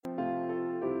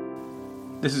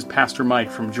This is Pastor Mike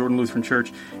from Jordan Lutheran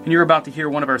Church, and you're about to hear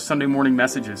one of our Sunday morning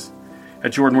messages.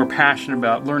 At Jordan, we're passionate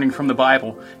about learning from the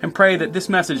Bible and pray that this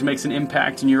message makes an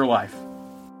impact in your life.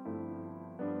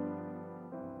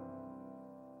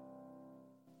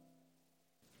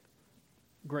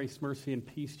 Grace, mercy, and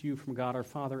peace to you from God our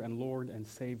Father and Lord and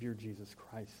Savior Jesus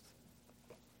Christ.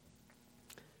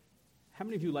 How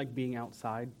many of you like being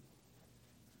outside?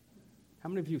 How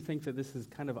many of you think that this is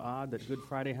kind of odd that Good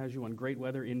Friday has you on great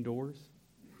weather indoors?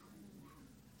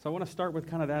 So I want to start with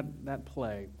kind of that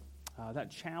play,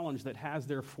 that challenge that has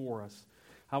there for us.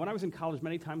 When I was in college,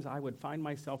 many times I would find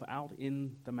myself out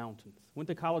in the mountains. Went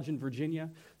to college in Virginia,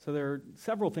 so there are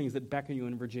several things that beckon you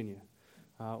in Virginia.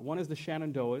 One is the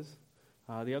Shenandoahs.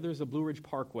 The other is the Blue Ridge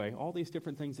Parkway. All these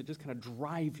different things that just kind of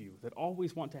drive you, that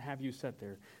always want to have you sit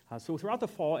there. So throughout the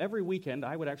fall, every weekend,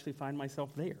 I would actually find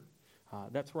myself there.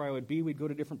 That's where I would be. We'd go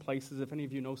to different places. If any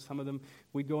of you know some of them,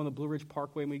 we'd go on the Blue Ridge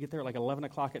Parkway, and we'd get there at like 11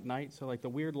 o'clock at night. So like the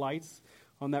weird lights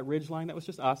on that ridge line, that was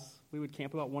just us. We would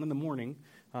camp about 1 in the morning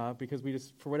because we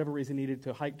just, for whatever reason, needed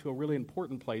to hike to a really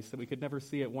important place that we could never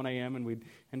see at 1 a.m., and we'd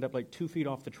end up like 2 feet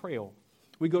off the trail.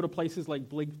 We'd go to places like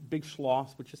Big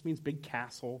Schloss, which just means big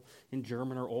castle in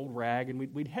German, or Old Rag, and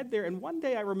we'd head there. And one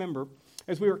day I remember,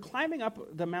 as we were climbing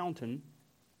up the mountain,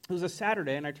 it was a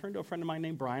Saturday, and I turned to a friend of mine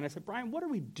named Brian. I said, Brian, what are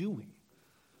we doing?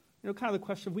 You know, kind of the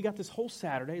question, we got this whole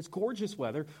Saturday, it's gorgeous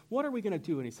weather, what are we going to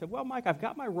do? And he said, well, Mike, I've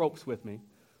got my ropes with me,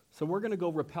 so we're going to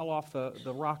go rappel off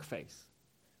the rock face.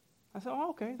 I said,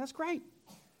 oh, okay, that's great.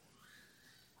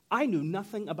 I knew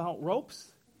nothing about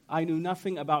ropes. I knew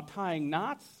nothing about tying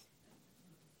knots,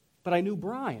 but I knew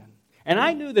Brian. And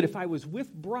I knew that if I was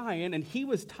with Brian and he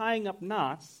was tying up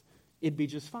knots, it'd be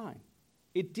just fine.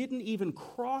 It didn't even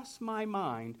cross my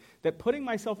mind that putting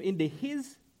myself into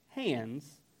his hands,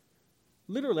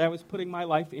 literally, I was putting my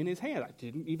life in his hand. It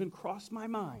didn't even cross my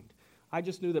mind. I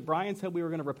just knew that Brian said we were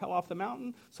going to rappel off the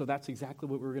mountain, so that's exactly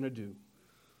what we were going to do.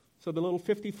 So the little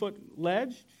 50-foot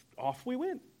ledge, off we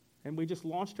went, and we just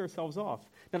launched ourselves off.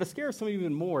 Now, to scare some of you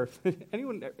even more,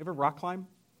 anyone ever rock climb?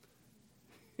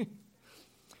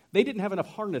 They didn't have enough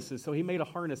harnesses, so he made a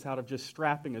harness out of just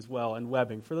strapping as well and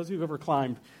webbing. For those of you who've ever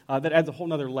climbed, that adds a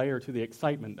whole other layer to the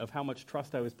excitement of how much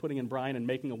trust I was putting in Brian and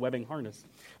making a webbing harness.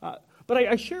 But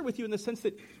I share with you in the sense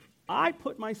that I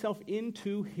put myself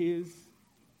into his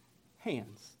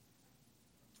hands.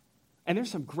 And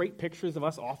there's some great pictures of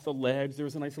us off the ledge. There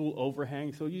was a nice little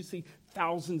overhang, so you see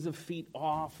thousands of feet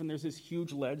off, and there's this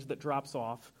huge ledge that drops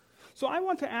off. So I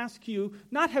want to ask you,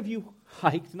 not have you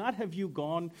hiked, not have you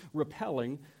gone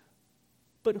rappelling,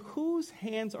 but whose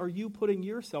hands are you putting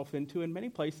yourself into in many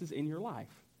places in your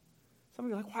life? Some of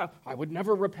you are like, wow, I would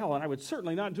never rappel, and I would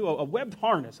certainly not do a webbed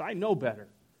harness. I know better.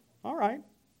 All right.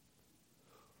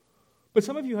 But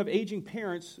some of you have aging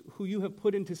parents who you have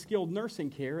put into skilled nursing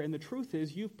care, and the truth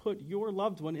is you've put your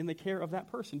loved one in the care of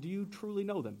that person. Do you truly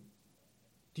know them?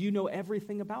 Do you know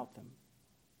everything about them?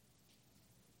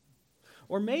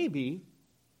 Or maybe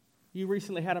you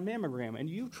recently had a mammogram, and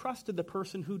you trusted the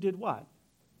person who did what?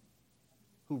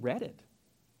 Who read it.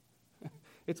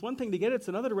 It's one thing to get it, it's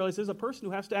another to realize there's a person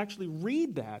who has to actually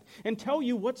read that and tell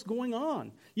you what's going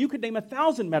on. You could name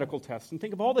 1,000 medical tests and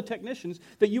think of all the technicians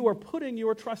that you are putting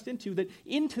your trust into, that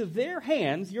into their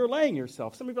hands you're laying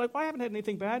yourself. Some of you are like, well, I haven't had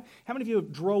anything bad. How many of you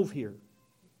have drove here?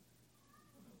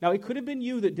 Now, it could have been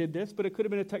you that did this, but it could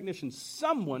have been a technician.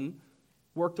 Someone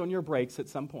worked on your brakes at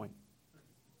some point.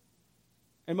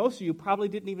 And most of you probably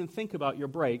didn't even think about your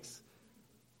brakes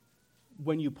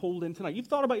when you pulled in tonight. You've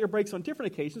thought about your brakes on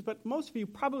different occasions, but most of you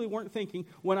probably weren't thinking,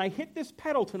 when I hit this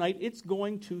pedal tonight, it's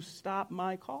going to stop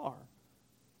my car.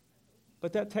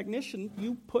 But that technician,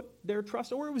 you put their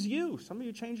trust, or it was you. Some of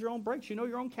you changed your own brakes. You know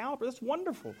your own caliper. That's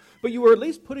wonderful. But you were at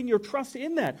least putting your trust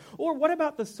in that. Or what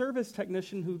about the service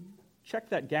technician who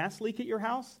checked that gas leak at your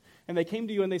house, and they came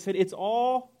to you and they said, it's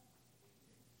all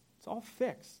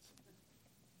fixed.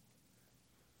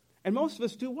 And most of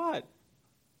us do what?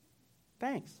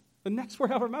 Thanks. The next word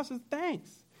out of our mouth is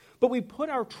thanks. But we put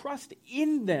our trust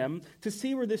in them to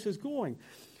see where this is going.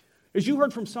 As you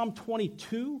heard from Psalm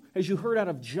 22, as you heard out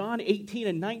of John 18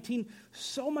 and 19,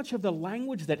 so much of the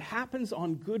language that happens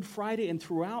on Good Friday and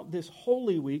throughout this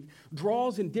Holy Week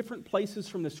draws in different places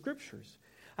from the Scriptures.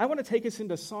 I want to take us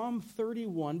into Psalm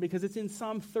 31 because it's in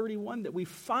Psalm 31 that we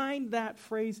find that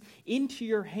phrase, into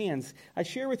your hands. I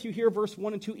share with you here verse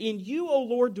 1 and 2. In you, O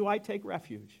Lord, do I take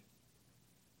refuge.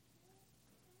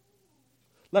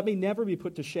 Let me never be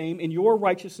put to shame. In your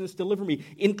righteousness, deliver me.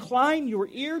 Incline your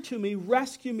ear to me.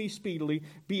 Rescue me speedily.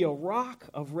 Be a rock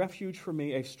of refuge for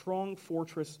me, a strong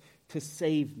fortress to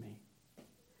save me.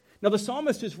 Now, the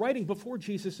psalmist is writing before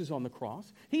Jesus is on the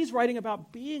cross. He's writing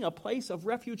about being a place of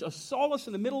refuge, a solace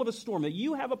in the middle of a storm, that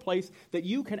you have a place that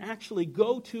you can actually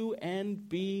go to and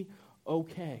be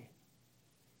okay.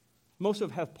 Most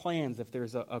of us have plans if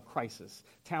there's a crisis.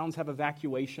 Towns have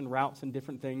evacuation routes and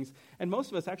different things, and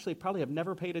most of us actually probably have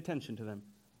never paid attention to them.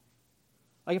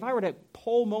 Like if I were to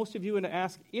poll most of you and to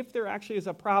ask if there actually is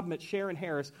a problem at Sharon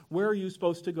Harris, where are you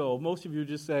supposed to go? Most of you would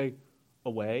just say,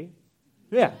 away.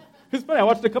 Yeah. It's funny, I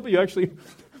watched a couple of you actually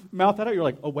mouth that out. You're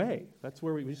like, away. That's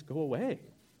where we just go away.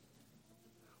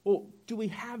 Well, do we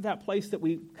have that place that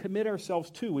we commit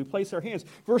ourselves to? We place our hands.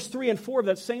 Verse 3 and 4 of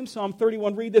that same Psalm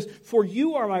 31 read this: For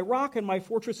you are my rock and my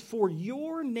fortress. For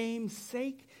your name's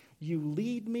sake, you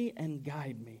lead me and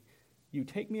guide me. You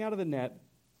take me out of the net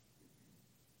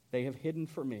they have hidden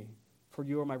for me. For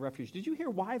you are my refuge. Did you hear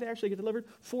why they actually get delivered?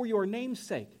 For your name's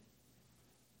sake.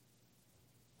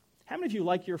 How many of you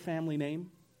like your family name?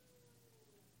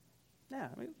 Yeah.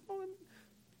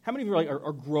 How many of you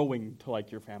are growing to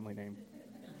like your family name?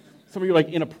 Some of you are like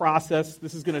in a process.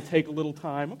 This is going to take a little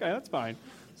time. Okay, that's fine.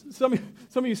 Some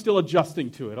of you still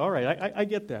adjusting to it. All right, I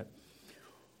get that.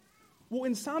 Well,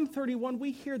 in Psalm 31,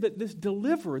 we hear that this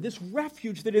deliverer, this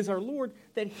refuge that is our Lord,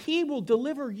 that he will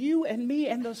deliver you and me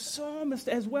and the psalmist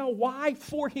as well. Why?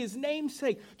 For his name's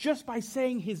sake. Just by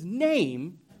saying his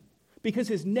name, because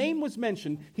his name was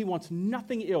mentioned, he wants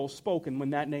nothing ill spoken when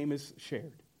that name is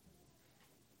shared.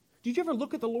 Did you ever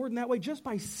look at the Lord in that way? Just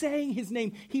by saying his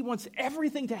name, he wants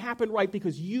everything to happen right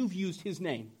because you've used his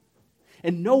name.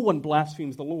 And no one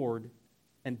blasphemes the Lord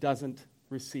and doesn't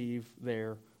receive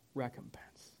their recompense.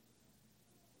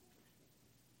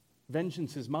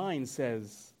 Vengeance is mine,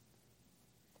 says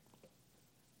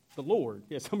the Lord.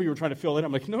 Yeah, some of you were trying to fill it in.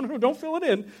 I'm like, no, don't fill it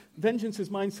in. Vengeance is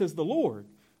mine, says the Lord.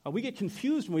 We get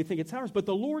confused when we think it's ours, but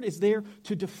the Lord is there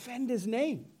to defend his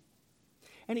name.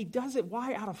 And he does it,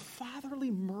 why? Out of fatherly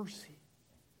mercy.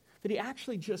 That he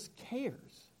actually just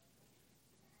cares.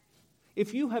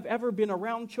 If you have ever been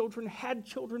around children, had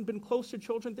children, been close to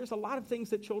children, there's a lot of things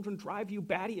that children drive you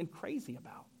batty and crazy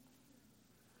about.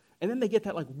 And then they get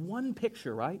that like one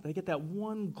picture, right? They get that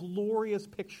one glorious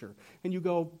picture. And you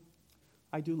go,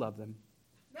 I do love them.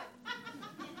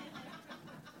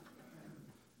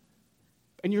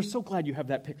 And you're so glad you have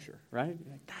that picture, right?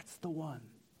 You're like, that's the one.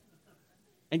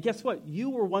 And guess what? You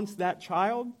were once that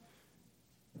child,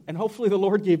 and hopefully the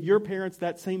Lord gave your parents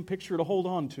that same picture to hold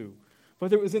on to.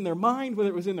 Whether it was in their mind, whether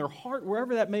it was in their heart,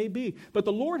 wherever that may be. But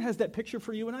the Lord has that picture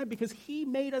for you and I because he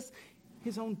made us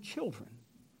his own children.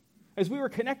 As we were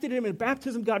connected to him in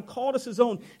baptism, God called us his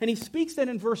own. And he speaks then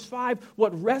in verse 5,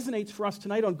 what resonates for us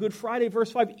tonight on Good Friday,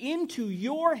 verse 5, into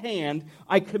your hand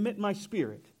I commit my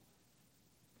spirit.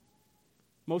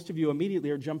 Most of you immediately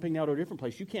are jumping now to a different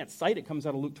place. You can't cite it, comes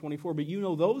out of Luke 24, but you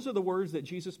know those are the words that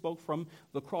Jesus spoke from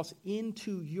the cross.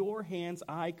 Into your hands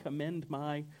I commend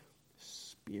my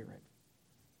spirit.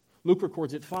 Luke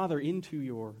records it, Father, into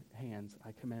your hands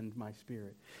I commend my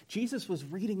spirit. Jesus was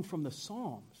reading from the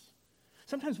Psalms.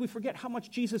 Sometimes we forget how much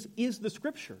Jesus is the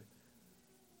Scripture.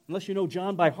 Unless you know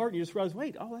John by heart, and you just realize,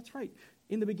 wait, oh, that's right.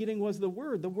 In the beginning was the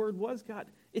Word was God.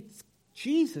 It's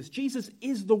Jesus. Jesus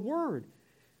is the Word.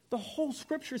 The whole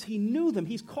Scriptures, he knew them.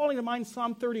 He's calling to mind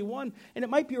Psalm 31, and it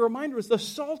might be a reminder as the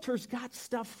Psalter's got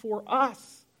stuff for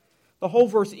us. The whole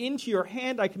verse, into your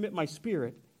hand I commit my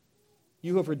spirit.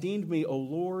 You have redeemed me, O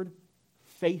Lord,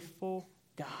 faithful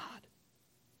God.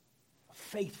 A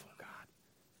faithful God.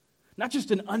 Not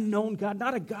just an unknown God,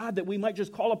 not a God that we might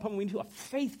just call upon when we need to, a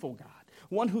faithful God,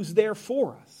 one who's there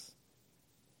for us.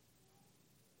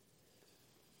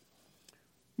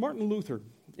 Martin Luther,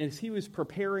 as he was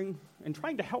preparing and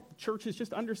trying to help churches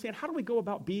just understand how do we go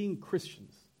about being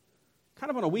Christians.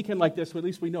 Kind of on a weekend like this, at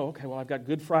least we know, okay, well, I've got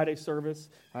Good Friday service.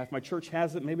 If my church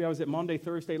has it, maybe I was at Monday,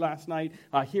 Thursday last night.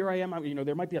 Here I am.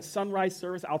 There might be a sunrise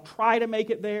service. I'll try to make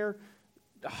it there.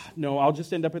 No, I'll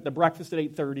just end up at the breakfast at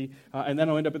 8:30, and then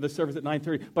I'll end up at the service at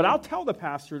 9:30. But I'll tell the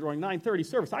pastor during 9:30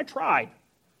 service, I tried.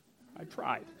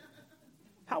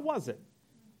 How was it?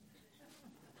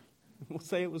 We'll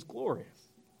say it was glorious.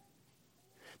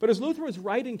 But as Luther was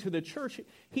writing to the church,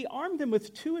 he armed them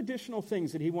with two additional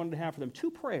things that he wanted to have for them,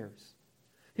 two prayers.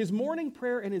 His morning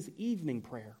prayer and his evening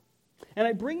prayer. And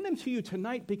I bring them to you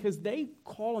tonight because they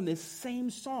call on this same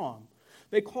psalm.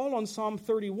 They call on Psalm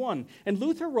 31. And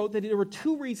Luther wrote that there were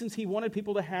two reasons he wanted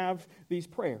people to have these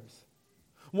prayers.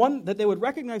 One, that they would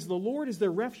recognize the Lord as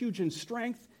their refuge and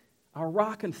strength, our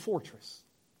rock and fortress.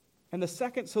 And the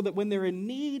second, so that when they're in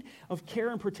need of care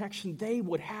and protection, they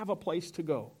would have a place to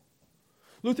go.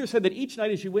 Luther said that each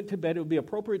night as you went to bed, it would be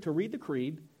appropriate to read the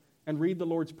creed and read the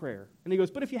Lord's Prayer. And he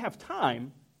goes, but if you have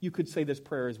time, you could say this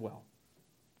prayer as well.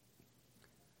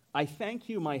 I thank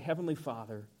you, my heavenly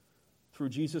Father, through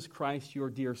Jesus Christ, your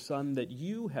dear Son, that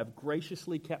you have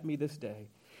graciously kept me this day.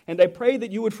 And I pray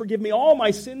that you would forgive me all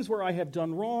my sins where I have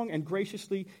done wrong and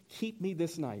graciously keep me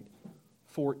this night.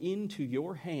 For into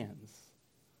your hands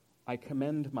I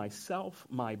commend myself,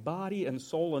 my body and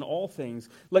soul, and all things.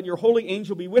 Let your holy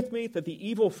angel be with me, that the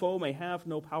evil foe may have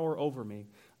no power over me.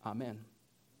 Amen.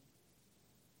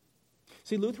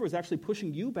 See, Luther was actually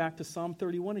pushing you back to Psalm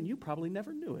 31, and you probably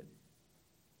never knew it.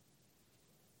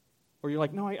 Or you're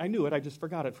like, no, I knew it, I just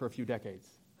forgot it for a few decades.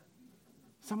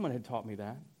 Someone had taught me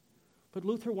that. But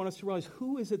Luther wants us to realize,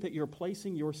 who is it that you're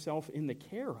placing yourself in the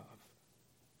care of?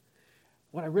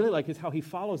 What I really like is how he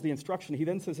follows the instruction. He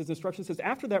then says, his instruction says,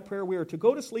 after that prayer, we are to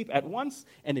go to sleep at once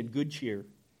and in good cheer.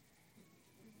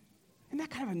 Isn't that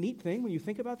kind of a neat thing when you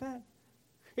think about that?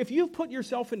 If you've put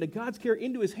yourself into God's care,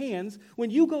 into his hands, when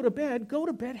you go to bed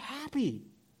happy.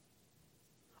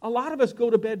 A lot of us go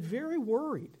to bed very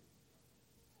worried.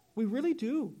 We really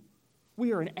do.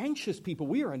 We are an anxious people.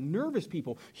 We are a nervous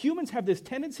people. Humans have this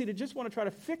tendency to just want to try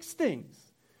to fix things.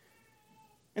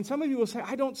 And some of you will say,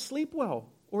 I don't sleep well,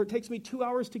 or it takes me 2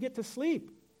 hours to get to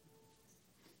sleep.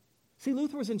 See,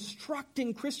 Luther was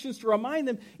instructing Christians to remind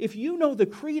them, if you know the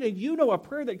creed and you know a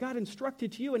prayer that God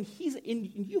instructed to you and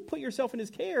you put yourself in his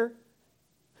care,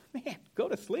 man, go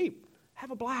to sleep.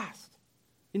 Have a blast.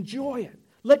 Enjoy it.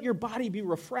 Let your body be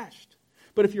refreshed.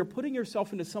 But if you're putting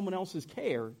yourself into someone else's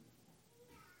care,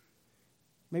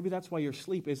 maybe that's why your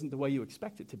sleep isn't the way you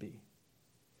expect it to be.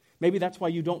 Maybe that's why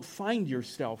you don't find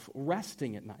yourself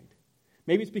resting at night.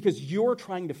 Maybe it's because you're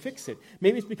trying to fix it.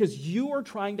 Maybe it's because you are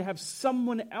trying to have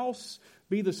someone else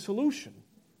be the solution.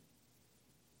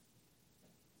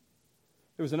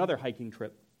 There was another hiking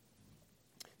trip.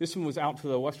 This one was out to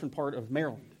the western part of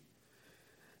Maryland.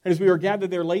 And as we were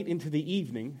gathered there late into the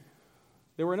evening,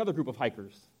 there were another group of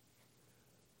hikers.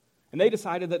 And they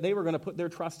decided that they were going to put their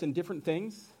trust in different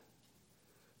things.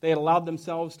 They had allowed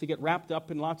themselves to get wrapped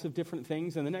up in lots of different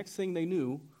things, and the next thing they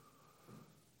knew,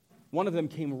 one of them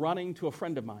came running to a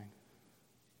friend of mine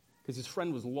because his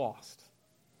friend was lost.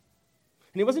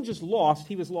 And he wasn't just lost,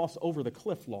 he was lost over the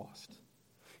cliff lost.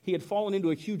 He had fallen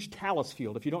into a huge talus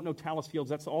field. If you don't know talus fields,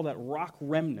 that's all that rock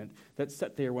remnant that's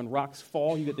set there when rocks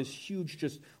fall. You get this huge,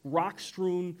 just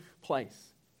rock-strewn place.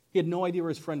 He had no idea where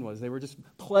his friend was. They were just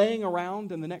playing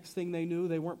around, and the next thing they knew,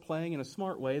 they weren't playing in a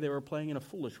smart way, they were playing in a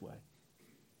foolish way.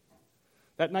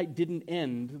 That night didn't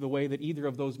end the way that either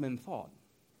of those men thought.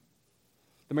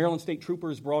 The Maryland State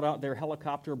Troopers brought out their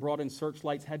helicopter, brought in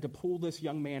searchlights, had to pull this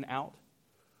young man out.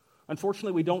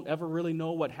 Unfortunately, we don't ever really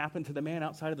know what happened to the man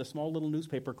outside of the small little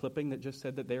newspaper clipping that just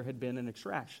said that there had been an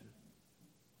extraction.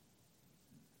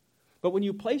 But when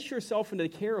you place yourself into the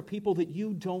care of people that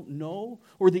you don't know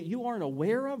or that you aren't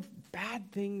aware of,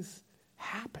 bad things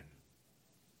happen.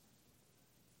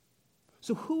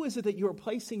 So who is it that you're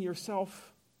placing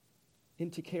yourself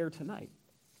into care tonight?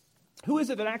 Who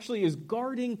is it that actually is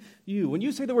guarding you? When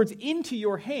you say the words into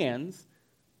your hands,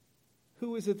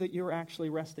 who is it that you're actually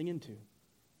resting into?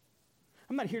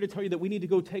 I'm not here to tell you that we need to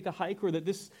go take a hike or that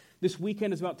this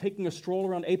weekend is about taking a stroll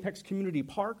around Apex Community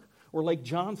Park or Lake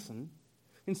Johnson.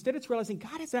 Instead, it's realizing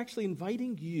God is actually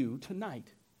inviting you tonight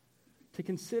to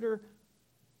consider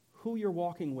who you're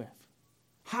walking with,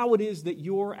 how it is that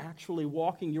you're actually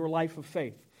walking your life of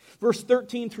faith. Verse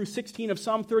 13 through 16 of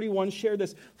Psalm 31 share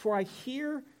this, for I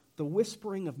hear the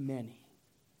whispering of many.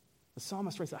 The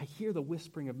psalmist writes, I hear the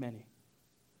whispering of many.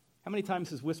 How many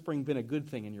times has whispering been a good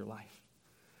thing in your life?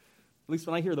 At least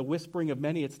when I hear the whispering of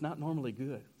many, it's not normally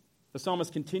good. The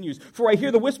psalmist continues, for I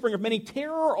hear the whispering of many,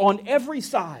 terror on every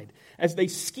side, as they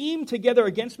scheme together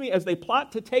against me, as they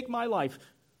plot to take my life.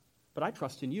 But I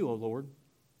trust in you, O Lord.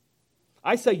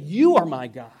 I say, you are my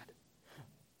God.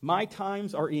 My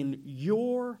times are in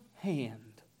your hand.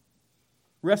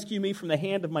 Rescue me from the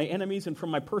hand of my enemies and from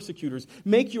my persecutors.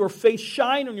 Make your face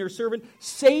shine on your servant.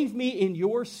 Save me in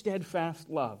your steadfast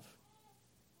love.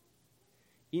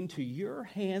 Into your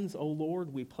hands, O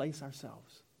Lord, we place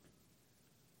ourselves.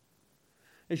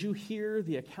 As you hear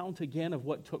the account again of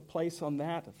what took place on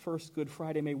that first Good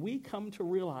Friday, may we come to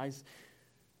realize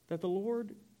that the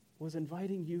Lord was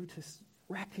inviting you to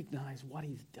recognize what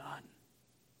he's done.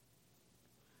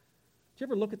 Do you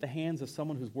ever look at the hands of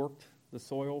someone who's worked the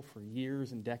soil for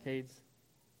years and decades?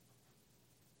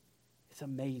 It's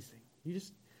amazing.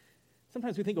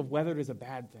 Sometimes we think of weathered as a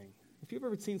bad thing. If you've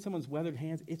ever seen someone's weathered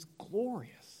hands, it's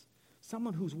glorious.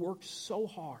 Someone who's worked so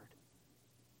hard.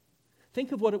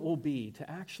 Think of what it will be to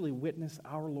actually witness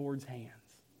our Lord's hands.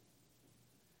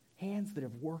 Hands that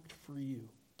have worked for you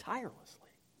tirelessly.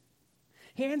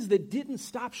 Hands that didn't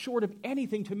stop short of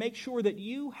anything to make sure that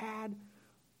you had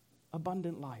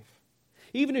abundant life.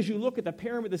 Even as you look at the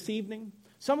pyramid this evening,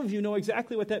 some of you know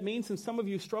exactly what that means, and some of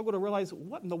you struggle to realize,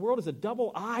 what in the world is a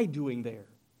double I doing there?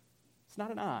 It's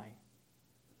not an I.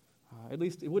 At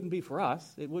least it wouldn't be for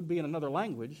us. It would be in another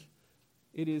language.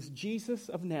 It is Jesus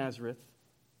of Nazareth,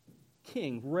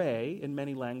 King, Re, in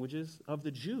many languages, of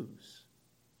the Jews.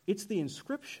 It's the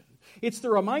inscription. It's the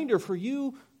reminder for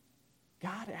you,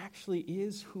 God actually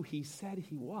is who he said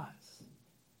he was.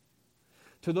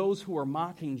 To those who are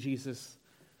mocking Jesus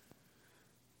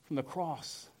from the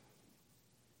cross,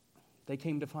 they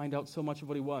came to find out so much of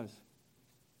what he was.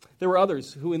 There were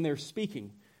others who in their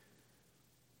speaking,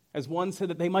 as one said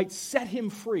that they might set him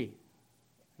free.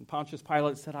 And Pontius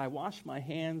Pilate said, I wash my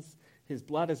hands, his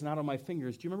blood is not on my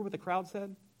fingers. Do you remember what the crowd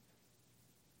said?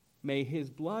 May his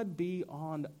blood be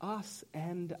on us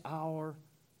and our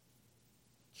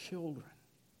children.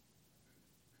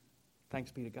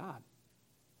 Thanks be to God.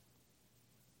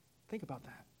 Think about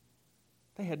that.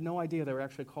 They had no idea they were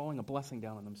actually calling a blessing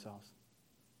down on themselves.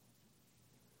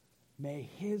 May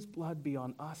his blood be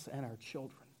on us and our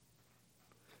children.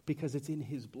 Because it's in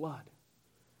his blood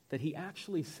that he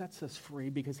actually sets us free,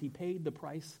 because he paid the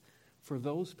price for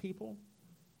those people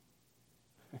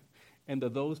and to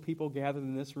those people gathered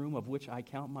in this room, of which I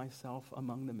count myself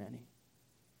among the many.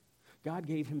 God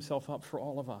gave himself up for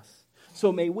all of us.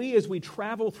 So may we, as we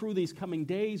travel through these coming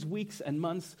days, weeks, and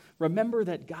months, remember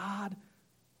that God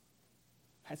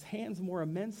has hands more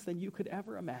immense than you could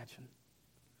ever imagine,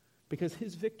 because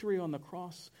his victory on the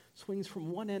cross swings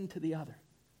from one end to the other.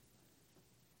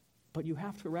 But you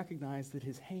have to recognize that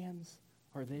his hands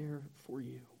are there for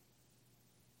you.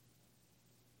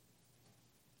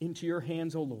 Into your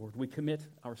hands, O Lord, we commit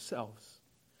ourselves.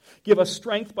 Give us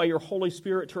strength by your Holy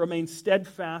Spirit to remain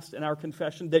steadfast in our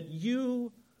confession that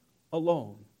you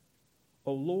alone,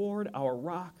 O Lord, our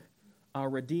rock, our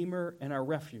Redeemer, and our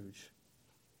refuge,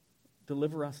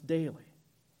 deliver us daily.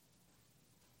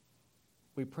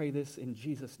 We pray this in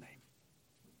Jesus' name.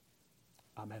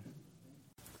 Amen.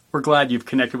 We're glad you've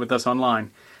connected with us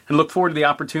online and look forward to the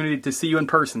opportunity to see you in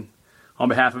person. On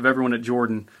behalf of everyone at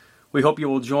Jordan, we hope you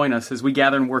will join us as we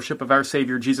gather in worship of our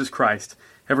Savior, Jesus Christ,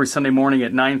 every Sunday morning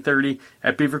at 9:30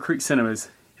 at Beaver Creek Cinemas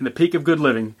in the Peak of Good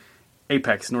Living,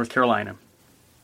 Apex, North Carolina.